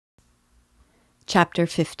Chapter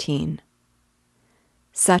 15.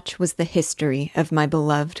 Such was the history of my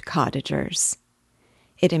beloved cottagers.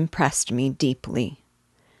 It impressed me deeply.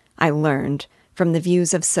 I learned, from the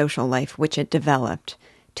views of social life which it developed,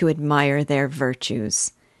 to admire their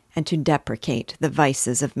virtues, and to deprecate the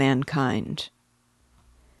vices of mankind.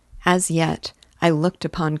 As yet, I looked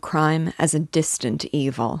upon crime as a distant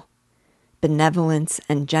evil. Benevolence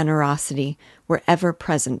and generosity were ever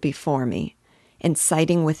present before me,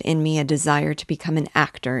 inciting within me a desire to become an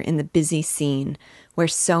actor in the busy scene where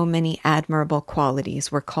so many admirable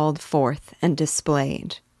qualities were called forth and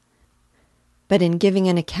displayed. But in giving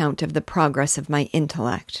an account of the progress of my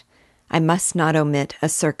intellect, I must not omit a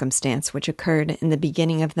circumstance which occurred in the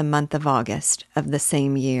beginning of the month of August of the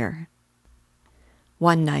same year.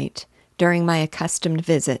 One night, during my accustomed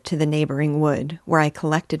visit to the neighboring wood, where I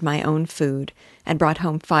collected my own food and brought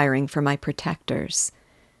home firing for my protectors,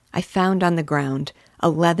 I found on the ground a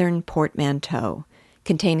leathern portmanteau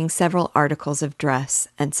containing several articles of dress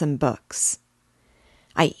and some books.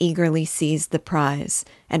 I eagerly seized the prize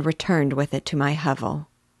and returned with it to my hovel.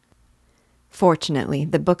 Fortunately,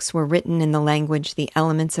 the books were written in the language the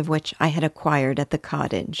elements of which I had acquired at the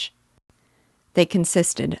cottage. They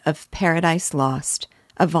consisted of Paradise Lost,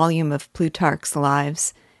 a volume of Plutarch's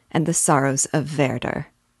Lives, and The Sorrows of Werther.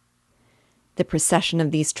 The procession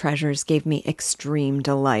of these treasures gave me extreme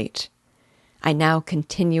delight. I now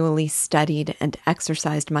continually studied and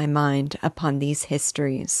exercised my mind upon these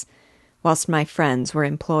histories, whilst my friends were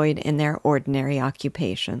employed in their ordinary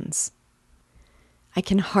occupations. I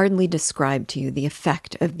can hardly describe to you the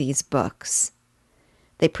effect of these books.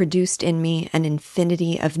 They produced in me an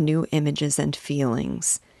infinity of new images and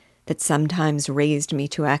feelings that sometimes raised me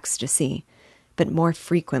to ecstasy, but more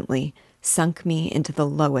frequently sunk me into the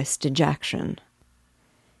lowest dejection.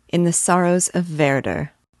 In The Sorrows of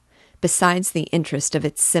Werther, besides the interest of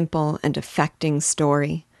its simple and affecting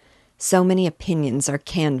story, so many opinions are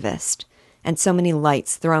canvassed, and so many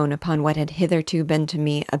lights thrown upon what had hitherto been to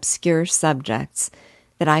me obscure subjects,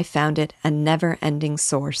 that I found it a never-ending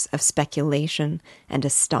source of speculation and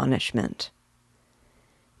astonishment.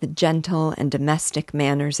 The gentle and domestic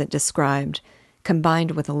manners it described,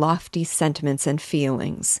 combined with lofty sentiments and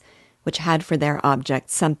feelings, which had for their object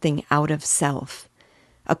something out of self,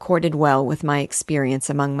 accorded well with my experience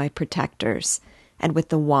among my protectors, and with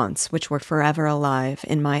the wants which were forever alive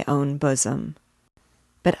in my own bosom.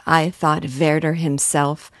 But I thought Werther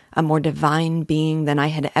himself a more divine being than I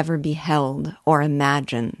had ever beheld or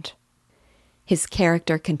imagined. His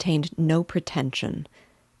character contained no pretension,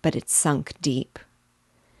 but it sunk deep.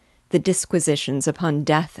 The disquisitions upon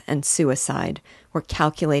death and suicide were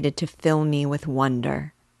calculated to fill me with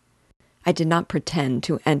wonder. I did not pretend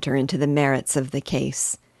to enter into the merits of the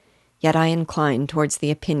case, yet I inclined towards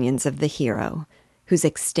the opinions of the hero, whose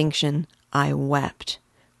extinction I wept,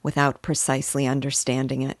 without precisely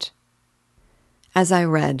understanding it. As I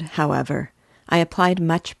read, however, I applied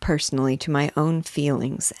much personally to my own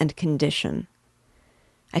feelings and condition.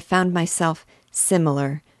 I found myself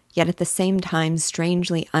similar, yet at the same time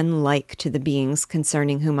strangely unlike to the beings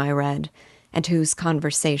concerning whom I read, and to whose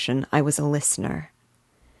conversation I was a listener.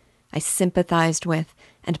 I sympathized with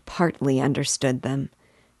and partly understood them,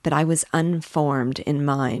 but I was unformed in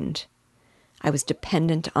mind. I was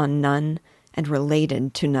dependent on none and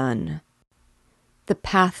related to none. The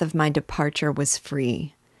path of my departure was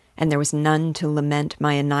free, and there was none to lament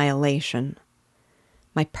my annihilation.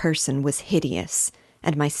 My person was hideous,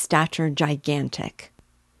 and my stature gigantic.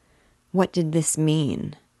 What did this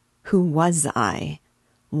mean? Who was I?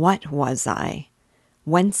 What was I?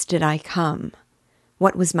 Whence did I come?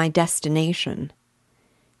 What was my destination?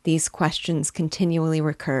 These questions continually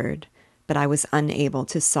recurred, but I was unable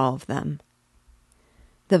to solve them.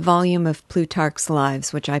 The volume of Plutarch's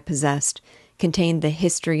Lives which I possessed contained the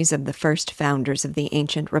histories of the first founders of the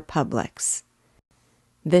ancient republics.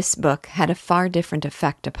 This book had a far different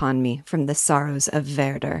effect upon me from The Sorrows of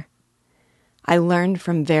Werther. I learned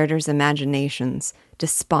from Werther's imaginations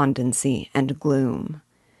despondency and gloom,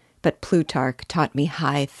 but Plutarch taught me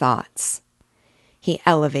high thoughts. He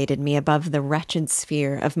elevated me above the wretched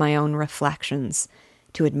sphere of my own reflections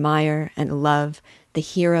to admire and love the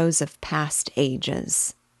heroes of past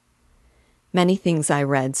ages. Many things I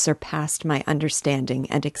read surpassed my understanding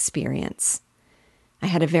and experience. I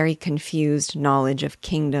had a very confused knowledge of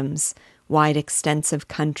kingdoms, wide extents of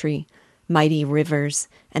country, mighty rivers,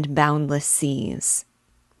 and boundless seas.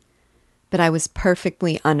 But I was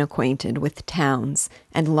perfectly unacquainted with towns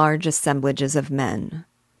and large assemblages of men.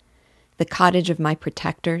 The cottage of my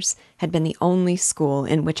protectors had been the only school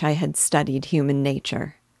in which I had studied human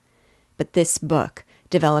nature. But this book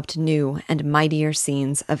developed new and mightier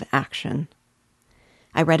scenes of action.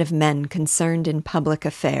 I read of men concerned in public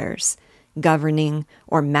affairs, governing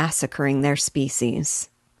or massacring their species.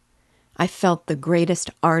 I felt the greatest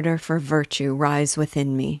ardor for virtue rise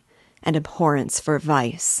within me, and abhorrence for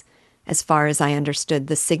vice, as far as I understood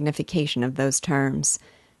the signification of those terms,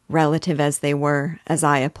 relative as they were, as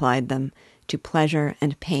I applied them, to pleasure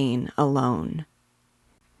and pain alone.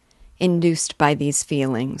 Induced by these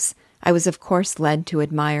feelings, I was of course led to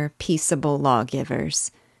admire peaceable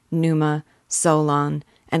lawgivers, Numa, Solon,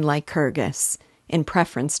 and Lycurgus, in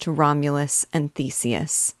preference to Romulus and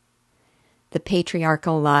Theseus. The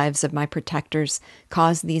patriarchal lives of my protectors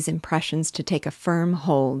caused these impressions to take a firm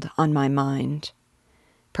hold on my mind.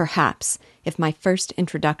 Perhaps, if my first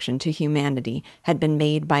introduction to humanity had been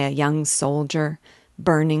made by a young soldier,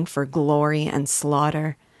 burning for glory and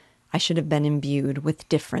slaughter, I should have been imbued with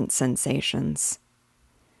different sensations.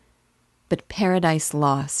 But Paradise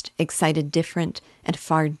Lost excited different and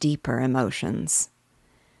far deeper emotions.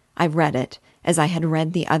 I read it, as I had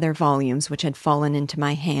read the other volumes which had fallen into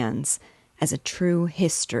my hands, as a true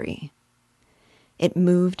history. It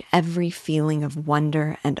moved every feeling of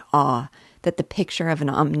wonder and awe that the picture of an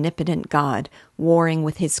omnipotent God warring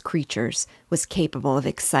with his creatures was capable of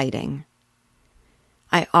exciting.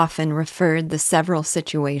 I often referred the several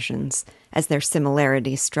situations, as their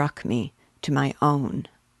similarity struck me, to my own.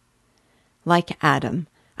 Like Adam,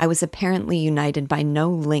 I was apparently united by no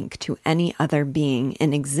link to any other being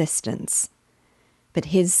in existence, but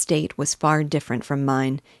his state was far different from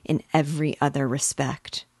mine in every other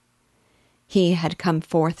respect. He had come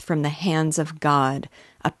forth from the hands of God,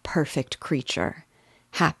 a perfect creature,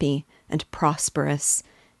 happy and prosperous,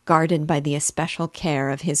 guarded by the especial care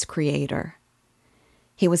of his Creator.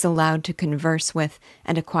 He was allowed to converse with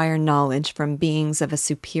and acquire knowledge from beings of a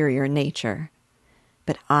superior nature.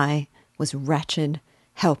 But I was wretched,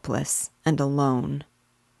 helpless, and alone.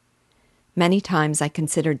 Many times I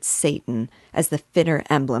considered Satan as the fitter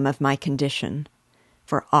emblem of my condition,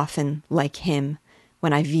 for often, like him,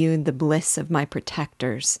 when I viewed the bliss of my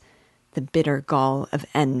protectors, the bitter gall of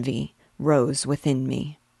envy rose within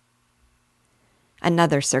me.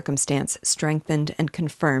 Another circumstance strengthened and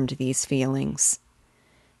confirmed these feelings.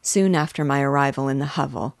 Soon after my arrival in the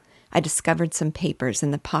hovel, I discovered some papers in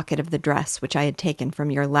the pocket of the dress which I had taken from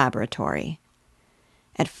your laboratory.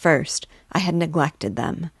 At first, I had neglected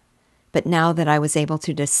them, but now that I was able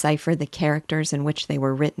to decipher the characters in which they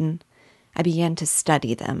were written, I began to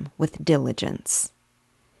study them with diligence.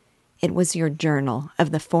 It was your journal of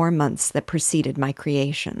the 4 months that preceded my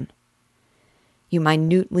creation. You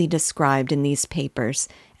minutely described in these papers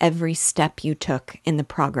every step you took in the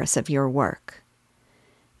progress of your work.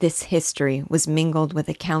 This history was mingled with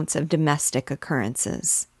accounts of domestic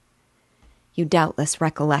occurrences. You doubtless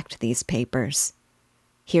recollect these papers.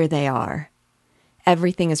 Here they are.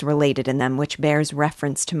 Everything is related in them which bears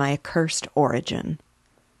reference to my accursed origin.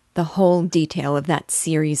 The whole detail of that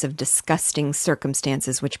series of disgusting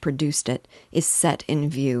circumstances which produced it is set in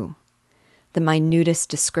view. The minutest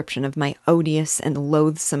description of my odious and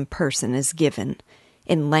loathsome person is given,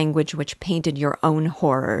 in language which painted your own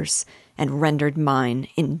horrors and rendered mine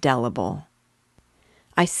indelible.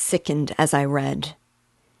 I sickened as I read.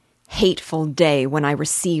 "Hateful day when I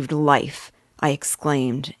received life," I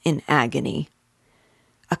exclaimed in agony.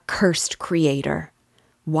 "Accursed Creator,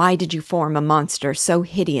 why did you form a monster so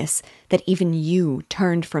hideous that even you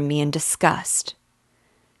turned from me in disgust?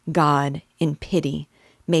 God, in pity,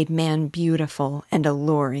 made man beautiful and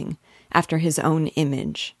alluring, after his own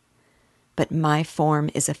image. But my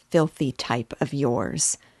form is a filthy type of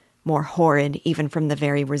yours, more horrid even from the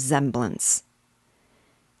very resemblance.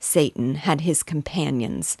 Satan had his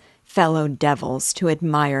companions, fellow devils, to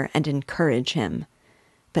admire and encourage him,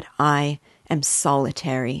 but I am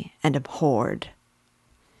solitary and abhorred."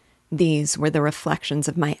 These were the reflections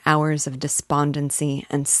of my hours of despondency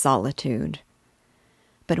and solitude.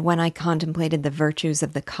 But when I contemplated the virtues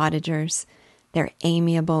of the cottagers, their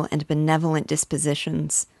amiable and benevolent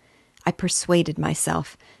dispositions, I persuaded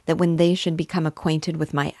myself that when they should become acquainted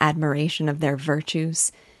with my admiration of their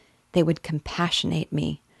virtues, they would compassionate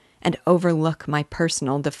me and overlook my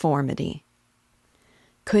personal deformity.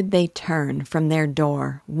 Could they turn from their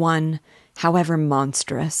door one, however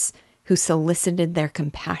monstrous, who solicited their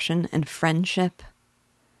compassion and friendship?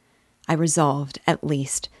 I resolved, at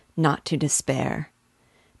least, not to despair,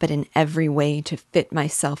 but in every way to fit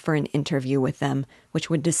myself for an interview with them which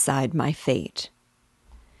would decide my fate.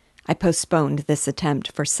 I postponed this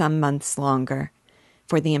attempt for some months longer,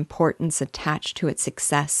 for the importance attached to its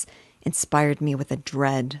success inspired me with a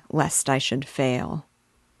dread lest I should fail.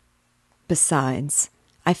 Besides,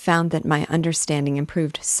 I found that my understanding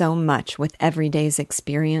improved so much with every day's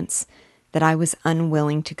experience that I was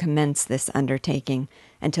unwilling to commence this undertaking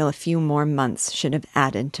until a few more months should have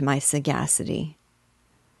added to my sagacity.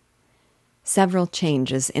 Several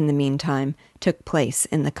changes in the meantime took place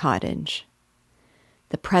in the cottage.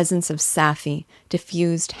 The presence of Safie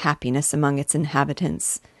diffused happiness among its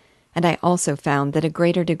inhabitants, and I also found that a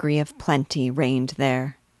greater degree of plenty reigned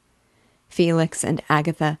there. Felix and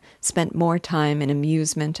Agatha spent more time in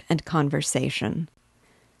amusement and conversation,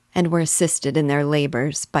 and were assisted in their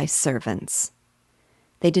labors by servants.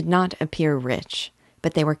 They did not appear rich,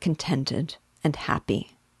 but they were contented and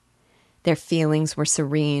happy. Their feelings were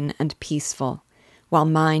serene and peaceful, while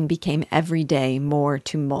mine became every day more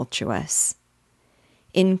tumultuous.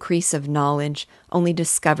 Increase of knowledge only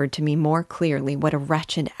discovered to me more clearly what a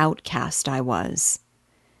wretched outcast I was.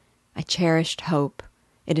 I cherished hope,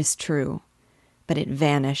 it is true, but it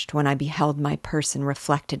vanished when I beheld my person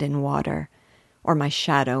reflected in water, or my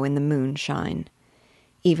shadow in the moonshine,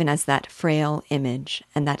 even as that frail image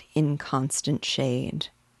and that inconstant shade.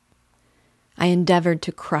 I endeavored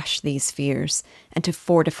to crush these fears and to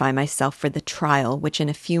fortify myself for the trial which in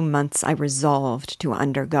a few months I resolved to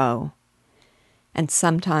undergo. And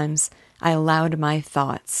sometimes I allowed my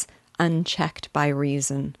thoughts, unchecked by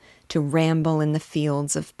reason, to ramble in the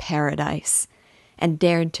fields of paradise, and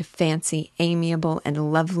dared to fancy amiable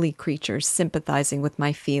and lovely creatures sympathizing with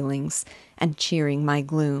my feelings and cheering my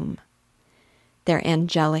gloom. Their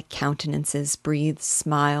angelic countenances breathed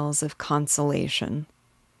smiles of consolation.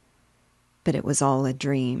 But it was all a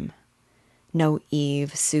dream. No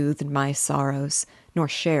Eve soothed my sorrows, nor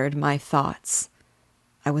shared my thoughts.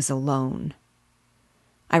 I was alone.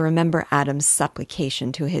 I remember Adam's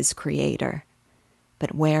supplication to his Creator.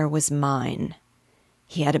 But where was mine?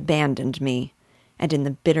 He had abandoned me, and in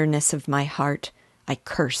the bitterness of my heart I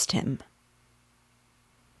cursed him.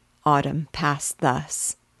 Autumn passed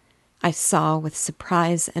thus. I saw with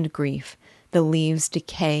surprise and grief the leaves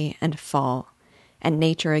decay and fall, and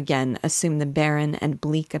nature again assume the barren and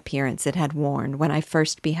bleak appearance it had worn when I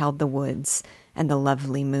first beheld the woods and the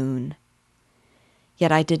lovely moon.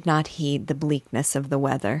 Yet I did not heed the bleakness of the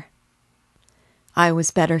weather. I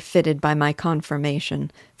was better fitted by my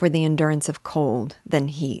conformation for the endurance of cold than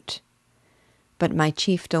heat. But my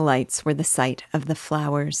chief delights were the sight of the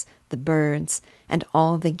flowers, the birds, and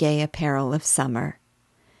all the gay apparel of summer.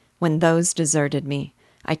 When those deserted me,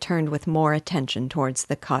 I turned with more attention towards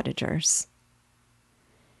the cottagers.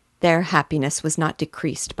 Their happiness was not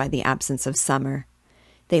decreased by the absence of summer.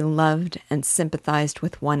 They loved and sympathized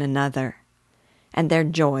with one another, and their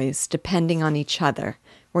joys, depending on each other,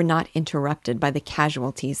 were not interrupted by the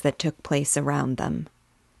casualties that took place around them.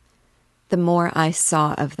 The more I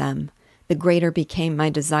saw of them, the greater became my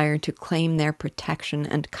desire to claim their protection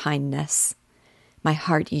and kindness. My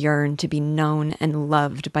heart yearned to be known and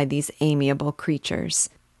loved by these amiable creatures.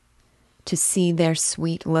 To see their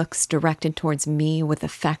sweet looks directed towards me with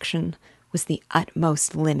affection was the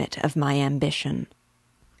utmost limit of my ambition.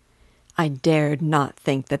 I dared not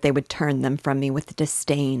think that they would turn them from me with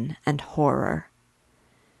disdain and horror.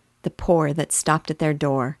 The poor that stopped at their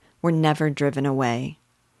door were never driven away.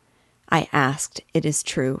 I asked, it is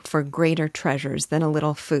true, for greater treasures than a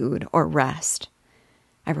little food or rest.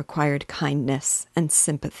 I required kindness and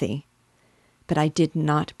sympathy, but I did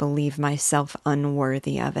not believe myself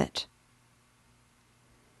unworthy of it.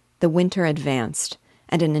 The winter advanced,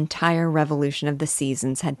 and an entire revolution of the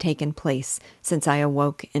seasons had taken place since I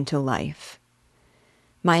awoke into life.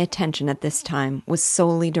 My attention at this time was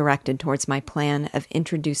solely directed towards my plan of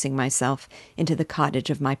introducing myself into the cottage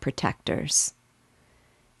of my protectors.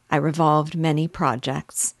 I revolved many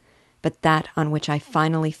projects, but that on which I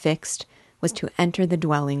finally fixed was to enter the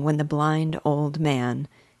dwelling when the blind old man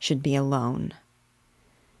should be alone.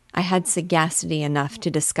 I had sagacity enough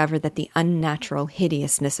to discover that the unnatural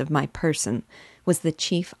hideousness of my person was the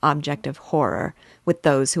chief object of horror with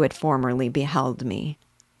those who had formerly beheld me.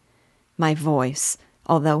 My voice,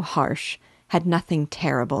 although harsh, had nothing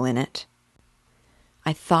terrible in it.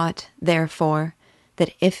 I thought, therefore,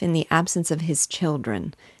 that if in the absence of his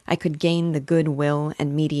children I could gain the good will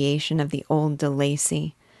and mediation of the old De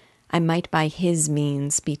Lacy, I might by his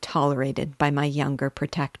means be tolerated by my younger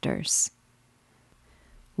protectors.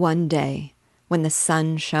 One day, when the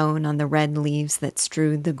sun shone on the red leaves that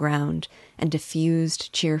strewed the ground and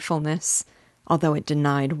diffused cheerfulness, although it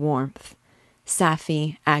denied warmth,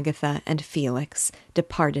 Safie, Agatha, and Felix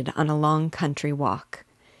departed on a long country walk,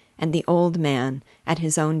 and the old man, at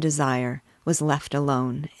his own desire, was left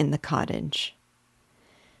alone in the cottage.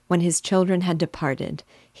 When his children had departed,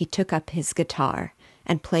 he took up his guitar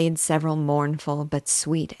and played several mournful but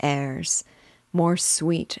sweet airs, more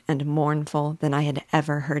sweet and mournful than I had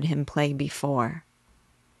ever heard him play before.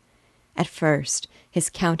 At first his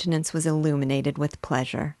countenance was illuminated with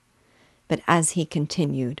pleasure, but as he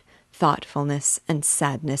continued, thoughtfulness and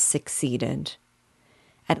sadness succeeded.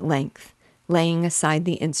 At length, laying aside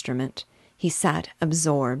the instrument, he sat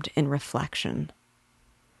absorbed in reflection.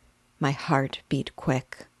 My heart beat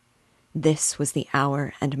quick. This was the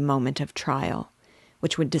hour and moment of trial,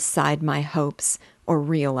 which would decide my hopes or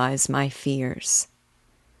realize my fears.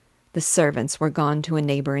 The servants were gone to a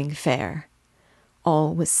neighboring fair.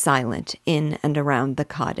 All was silent in and around the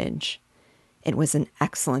cottage. It was an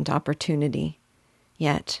excellent opportunity.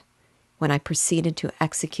 Yet, when I proceeded to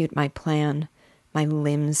execute my plan, my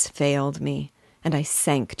limbs failed me, and I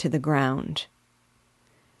sank to the ground.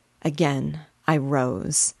 Again I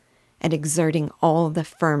rose, and exerting all the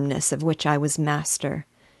firmness of which I was master,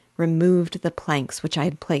 removed the planks which I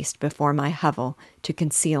had placed before my hovel to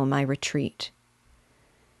conceal my retreat.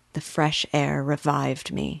 The fresh air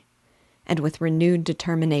revived me, and with renewed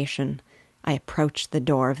determination I approached the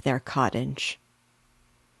door of their cottage.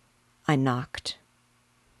 I knocked.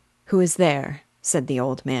 "Who is there?" said the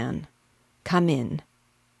old man. "Come in."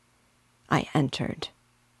 I entered.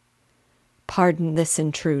 "Pardon this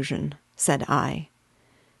intrusion," said I.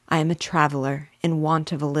 "I am a traveler in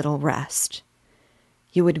want of a little rest.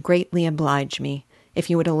 You would greatly oblige me if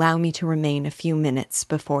you would allow me to remain a few minutes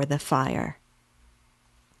before the fire."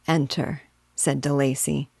 "Enter," said De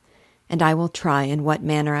Lacy, "and I will try in what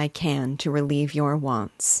manner I can to relieve your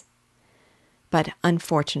wants. But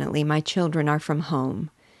unfortunately my children are from home,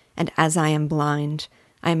 and as I am blind,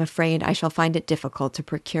 I am afraid I shall find it difficult to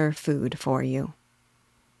procure food for you."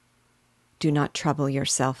 "Do not trouble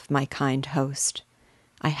yourself, my kind host.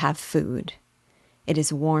 I have food. It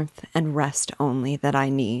is warmth and rest only that I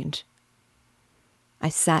need." I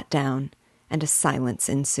sat down, and a silence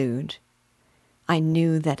ensued. I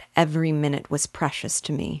knew that every minute was precious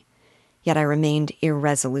to me, yet I remained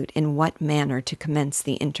irresolute in what manner to commence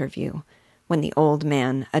the interview, when the old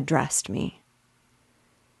man addressed me.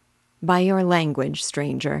 "By your language,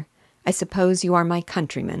 stranger, I suppose you are my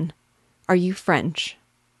countryman. Are you French?"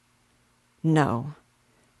 "No,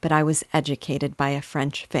 but I was educated by a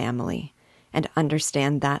French family, and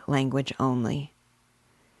understand that language only.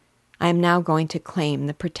 I am now going to claim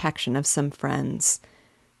the protection of some friends,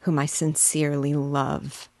 whom I sincerely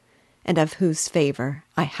love, and of whose favor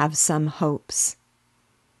I have some hopes."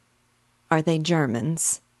 "Are they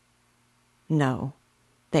Germans?" "No,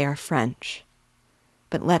 they are French.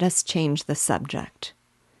 But let us change the subject.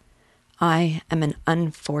 I am an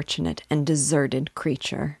unfortunate and deserted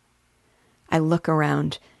creature. I look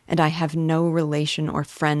around, and I have no relation or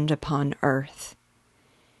friend upon earth.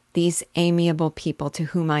 These amiable people to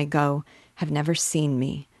whom I go have never seen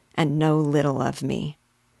me, and know little of me.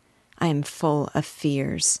 I am full of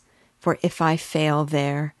fears, for if I fail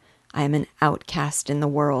there, I am an outcast in the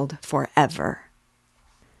world forever."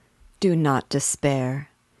 "Do not despair.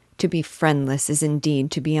 To be friendless is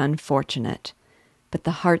indeed to be unfortunate, but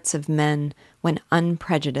the hearts of men, when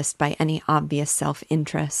unprejudiced by any obvious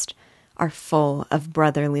self-interest, are full of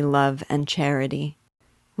brotherly love and charity.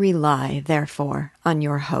 Rely, therefore, on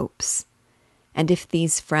your hopes, and if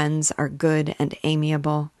these friends are good and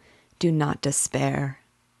amiable, do not despair.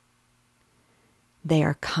 They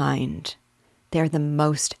are kind. They are the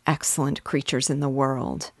most excellent creatures in the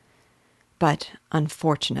world, but,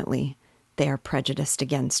 unfortunately, they are prejudiced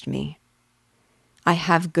against me. I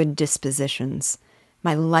have good dispositions.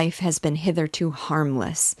 My life has been hitherto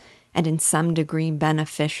harmless, and in some degree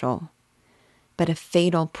beneficial. But a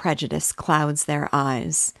fatal prejudice clouds their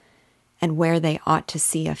eyes, and where they ought to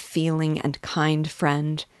see a feeling and kind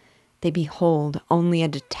friend, they behold only a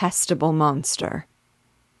detestable monster.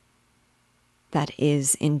 That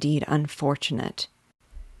is indeed unfortunate.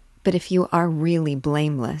 But if you are really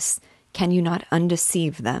blameless, can you not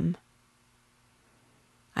undeceive them?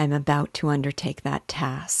 I am about to undertake that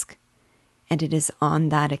task, and it is on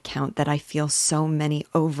that account that I feel so many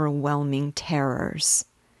overwhelming terrors.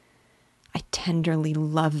 I tenderly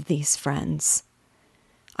love these friends.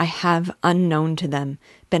 I have, unknown to them,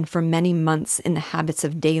 been for many months in the habits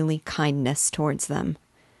of daily kindness towards them,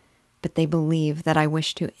 but they believe that I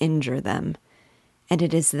wish to injure them, and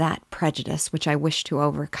it is that prejudice which I wish to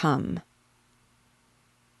overcome.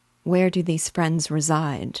 Where do these friends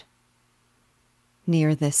reside?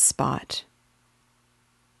 Near this spot."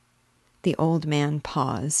 The old man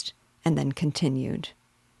paused, and then continued.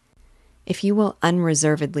 "If you will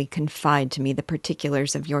unreservedly confide to me the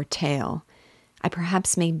particulars of your tale, I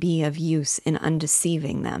perhaps may be of use in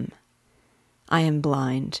undeceiving them. I am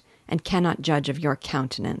blind, and cannot judge of your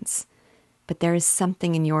countenance, but there is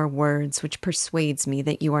something in your words which persuades me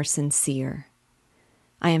that you are sincere.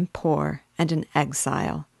 I am poor and an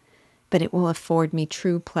exile, but it will afford me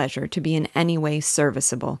true pleasure to be in any way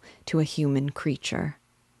serviceable to a human creature.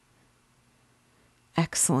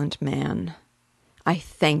 Excellent man, I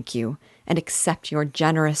thank you and accept your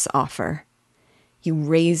generous offer. You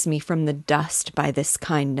raised me from the dust by this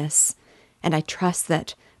kindness, and I trust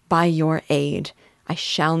that, by your aid, I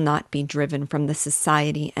shall not be driven from the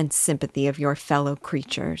society and sympathy of your fellow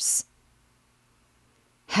creatures.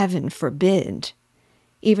 Heaven forbid!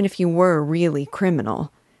 Even if you were really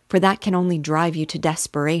criminal, for that can only drive you to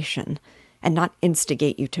desperation, and not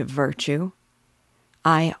instigate you to virtue.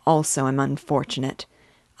 I also am unfortunate.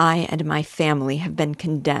 I and my family have been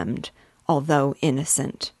condemned, although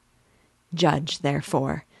innocent. Judge,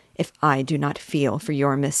 therefore, if I do not feel for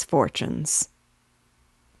your misfortunes.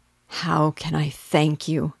 How can I thank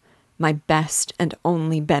you, my best and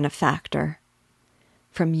only benefactor?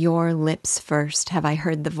 From your lips first have I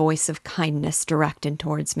heard the voice of kindness directed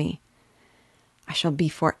towards me. I shall be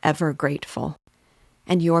forever grateful,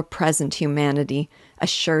 and your present humanity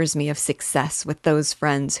assures me of success with those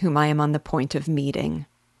friends whom I am on the point of meeting.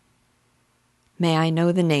 May I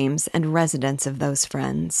know the names and residence of those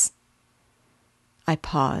friends? I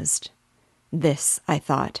paused. This, I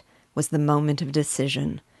thought, was the moment of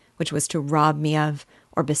decision, which was to rob me of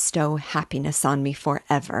or bestow happiness on me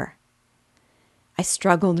forever. I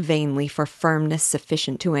struggled vainly for firmness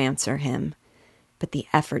sufficient to answer him, but the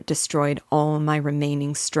effort destroyed all my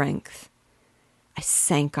remaining strength. I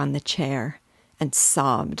sank on the chair and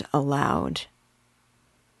sobbed aloud.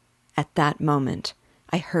 At that moment,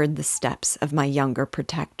 I heard the steps of my younger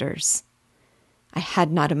protectors. I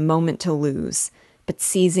had not a moment to lose, but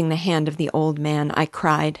seizing the hand of the old man, I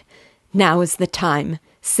cried, "Now is the time!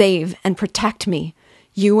 Save and protect me!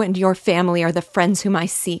 You and your family are the friends whom I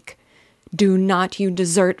seek. Do not you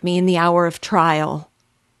desert me in the hour of trial."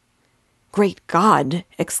 "Great God!"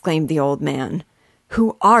 exclaimed the old man.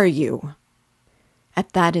 "Who are you?"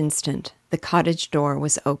 At that instant, the cottage door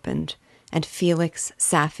was opened, and Felix,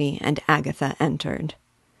 Safie, and Agatha entered.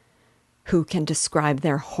 Who can describe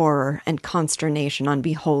their horror and consternation on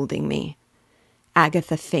beholding me?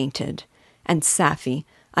 Agatha fainted, and Safie,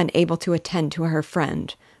 unable to attend to her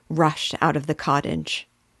friend, rushed out of the cottage.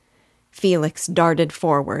 Felix darted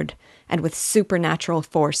forward, and with supernatural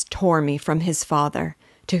force tore me from his father,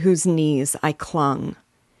 to whose knees I clung.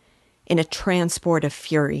 In a transport of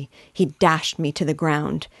fury, he dashed me to the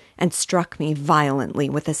ground and struck me violently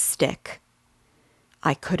with a stick.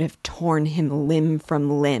 I could have torn him limb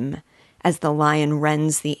from limb, as the lion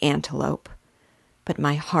rends the antelope, but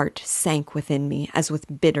my heart sank within me as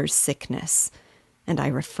with bitter sickness, and I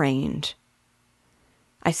refrained.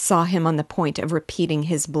 I saw him on the point of repeating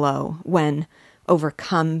his blow when,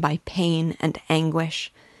 overcome by pain and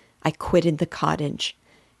anguish, I quitted the cottage,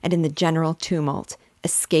 and in the general tumult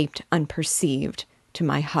escaped unperceived to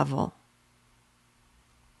my hovel.